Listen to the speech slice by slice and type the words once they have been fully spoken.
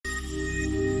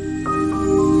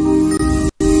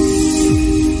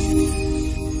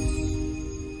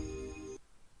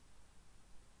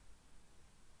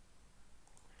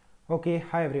Okay,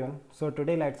 hi everyone. So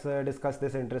today let's discuss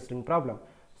this interesting problem.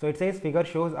 So it says figure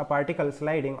shows a particle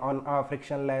sliding on a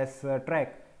frictionless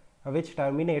track which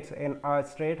terminates in a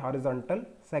straight horizontal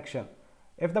section.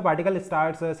 If the particle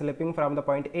starts slipping from the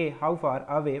point A, how far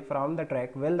away from the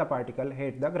track will the particle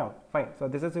hit the ground? Fine. So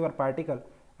this is your particle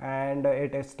and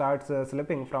it starts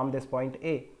slipping from this point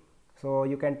A. So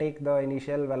you can take the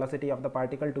initial velocity of the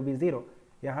particle to be 0.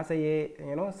 यहाँ से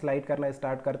ये slide करना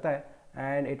start करता है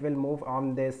and it will move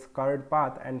on this curved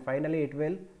path and finally it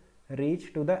will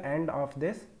reach to the end of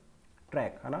this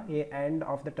track, है ना. ये end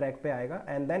of the track पे आएगा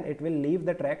and then it will leave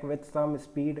the track with some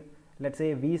speed. Let's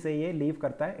say v से ये leave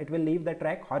करता है, it will leave the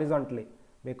track horizontally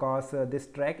because this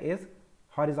track is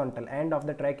horizontal, end of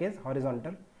the track is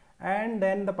horizontal, and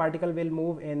then the particle will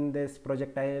move in this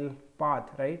projectile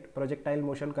path, right. Projectile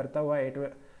motion करता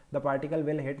हुआ the particle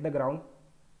will hit the ground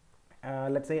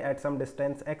let's say at some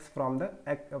distance x from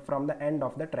the end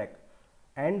of the track.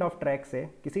 End of track से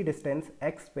किसी distance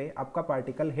x पे आपका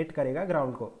particle hit करेगा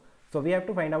ground को. So we have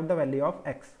to find out the value of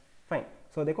x. Fine.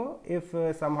 So देखो,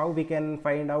 if somehow we can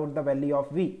find out the value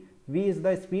of v. V is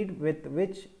the speed with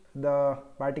which the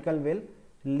particle will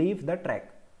leave the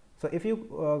track. So if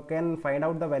you can find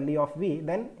out the value of v,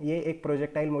 then ये एक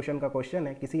projectile motion का question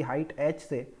है. किसी height h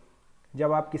से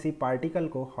जब आप किसी particle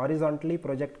को हॉरिजॉन्टली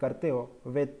प्रोजेक्ट करते हो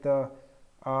with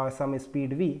some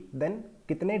speed v, then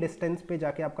कितने डिस्टेंस पे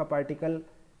जाके आपका पार्टिकल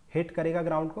हिट करेगा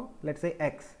ग्राउंड को? लेट्स से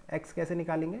x कैसे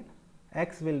निकालेंगे?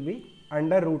 x will be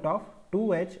under root of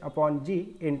 2h upon g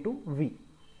into we,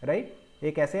 right.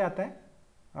 ये कैसे आता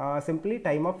है? Simply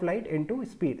time of flight into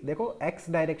speed. देखो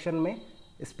x डायरेक्शन में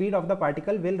speed of the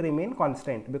particle will remain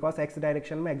constant because x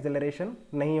direction में acceleration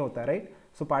नहीं होता, right.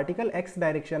 So particle x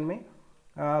direction में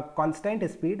constant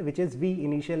speed which is v,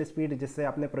 initial speed जिससे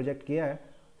आपने project किया है,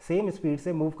 सेम स्पीड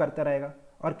से मूव करता रहेगा.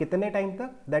 और कितने टाइम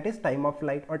तक? That is time of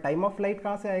flight. और टाइम ऑफ फ्लाइट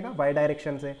कहाँ से आएगा? y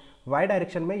डायरेक्शन से. y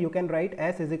डायरेक्शन में you can write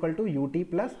s is equal to U T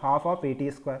plus half of A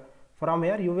T square. From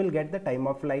here you will get the time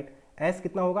of flight. s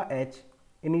कितना होगा? h.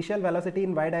 Initial velocity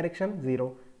in y direction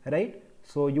 0, right.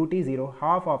 So U T 0,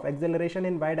 half of acceleration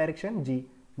in y direction g.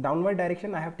 Downward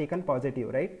direction I have taken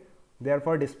positive, right.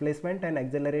 Therefore displacement and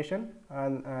acceleration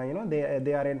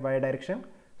they are in y direction,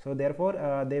 so therefore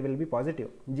they will be positive,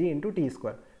 g into t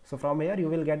square. So from here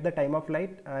you will get the time of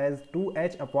flight as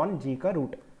 2h upon g ka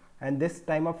root, and this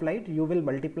time of flight you will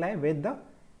multiply with the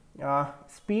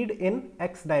speed in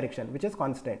x direction which is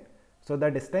constant. So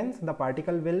the distance the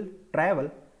particle will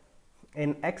travel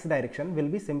in x direction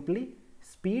will be simply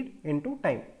speed into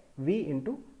time, v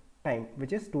into time,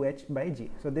 which is 2h by g.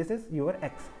 So this is your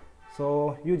x. So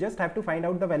you just have to find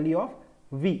out the value of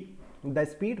v, the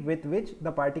speed with which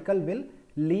the particle will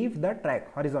leave the track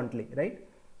horizontally, right.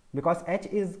 Because h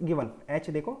is given. h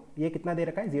देखो ये कितना दे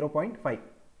रखा है? 0.5.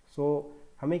 So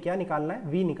हमें क्या निकालना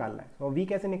है? v निकालना है. So v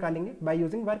कैसे निकालेंगे? By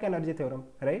using work energy theorem,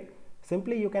 right.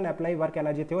 Simply you can apply work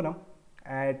energy theorem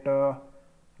at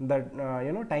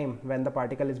the time when the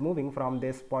particle is moving from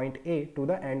this point A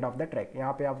to the end of the track.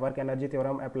 यहाँ पे आप work energy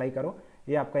theorem apply करो.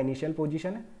 ये आपका initial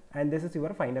position है and this is your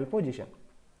final position.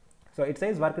 So it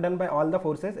says work done by all the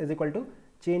forces is equal to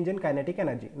change in kinetic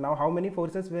energy. Now how many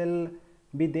forces will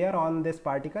be there on this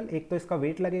particle? एक तो इसका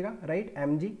weight लगेगा, right,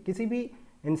 mg. किसी भी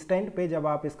instant पे जब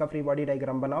आप इसका फ्री बॉडी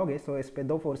डायग्राम बनाओगे so इस पे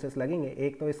दो फोर्सेस लगेंगे.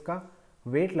 एक तो इसका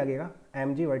weight लगेगा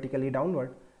mg vertically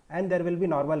downward and there will be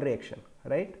normal reaction,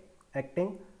 right,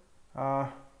 acting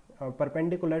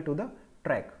perpendicular to the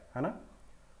track, है ना.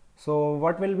 So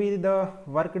what will be the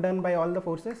work done by all the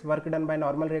forces? Work done by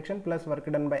normal reaction plus work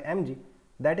done by mg,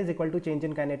 that is equal to change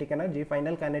in kinetic energy,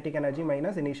 final kinetic energy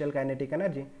minus initial kinetic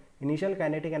energy. Initial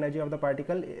kinetic energy of the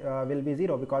particle will be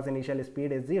 0 because initial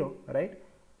speed is 0, right.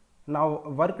 Now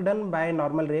work done by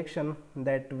normal reaction,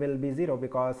 that will be 0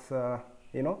 because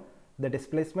the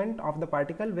displacement of the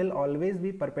particle will always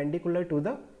be perpendicular to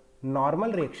the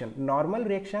normal reaction. Normal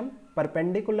reaction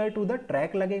perpendicular to the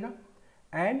track लगेगा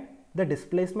and the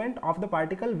displacement of the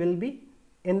particle will be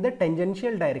in the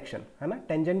tangential direction, है ना.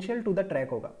 tangential to the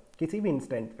track होगा किसी भी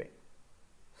instant पे.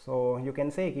 So you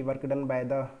can say कि work done by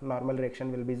the normal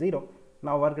reaction will be 0.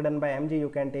 Now work done by mg you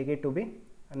can take it to be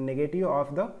negative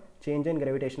of the change in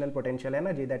gravitational potential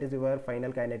energy, that is your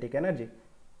final kinetic energy.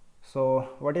 So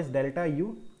what is delta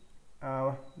u?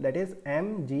 That is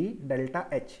mg delta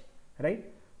h, right.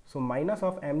 So minus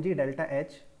of mg delta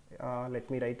h, let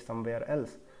me write somewhere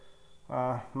else.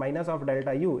 Minus of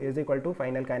delta u is equal to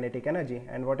final kinetic energy,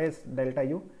 and what is delta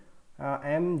u?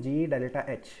 mg delta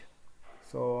h.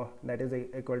 So that is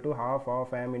equal to half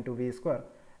of m into v square.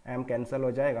 m cancel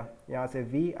हो जाएगा, यहाँ से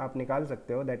v आप निकाल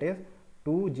सकते हो, that is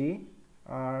 2g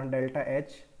delta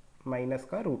h minus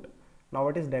का root. Now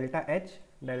what is delta h?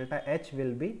 Delta h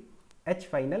will be h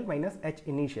final minus h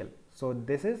initial. So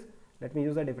this is, let me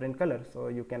use a different color so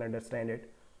you can understand it.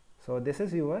 So this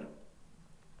is your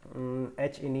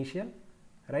h initial,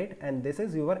 right, and this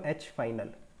is your h final.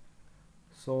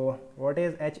 So what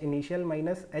is h initial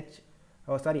minus h,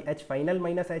 h final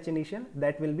minus h initial?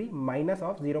 That will be minus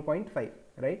of 0.5,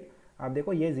 right. आप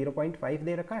देखो ये 0.5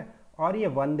 दे रखा है और ये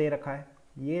 1 दे रखा है,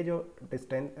 ये जो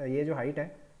डिस्टेंस, ये जो हाइट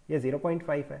है ये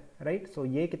 0.5 है, राइट. सो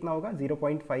ये कितना होगा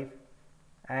 0.5,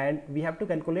 and we have to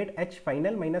calculate h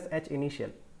final minus h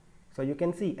initial. So you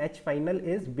can see h final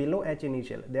is below h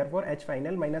initial, therefore h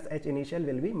final minus h initial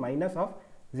will be minus of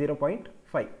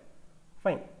 0.5.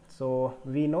 Fine. So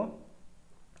we know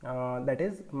that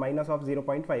is minus of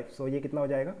 0.5. So ये कितना हो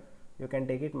जाएगा, you can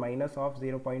take it minus of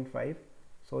 0.5.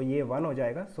 So ये 1 हो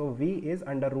जाएगा. So v is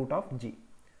under root of g.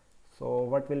 So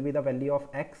what will be the value of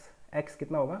x? x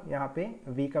कितना होगा, यहाँ पे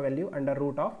v का value under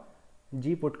root of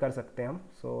g put कर सकते हैं हम.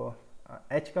 सो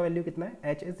h का वैल्यू कितना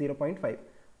है, h is 0.5.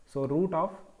 So root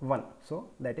of 1, so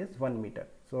that is 1 meter.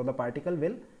 So the particle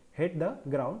will hit the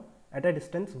ground at a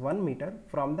distance 1 meter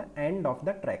from the end of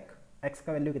the track. X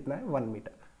का value कितना है, 1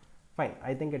 meter. Fine,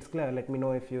 I think it's clear. Let me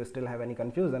know if you still have any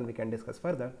confusion, we can discuss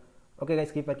further. Okay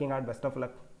guys, keep working hard, best of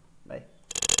luck, bye.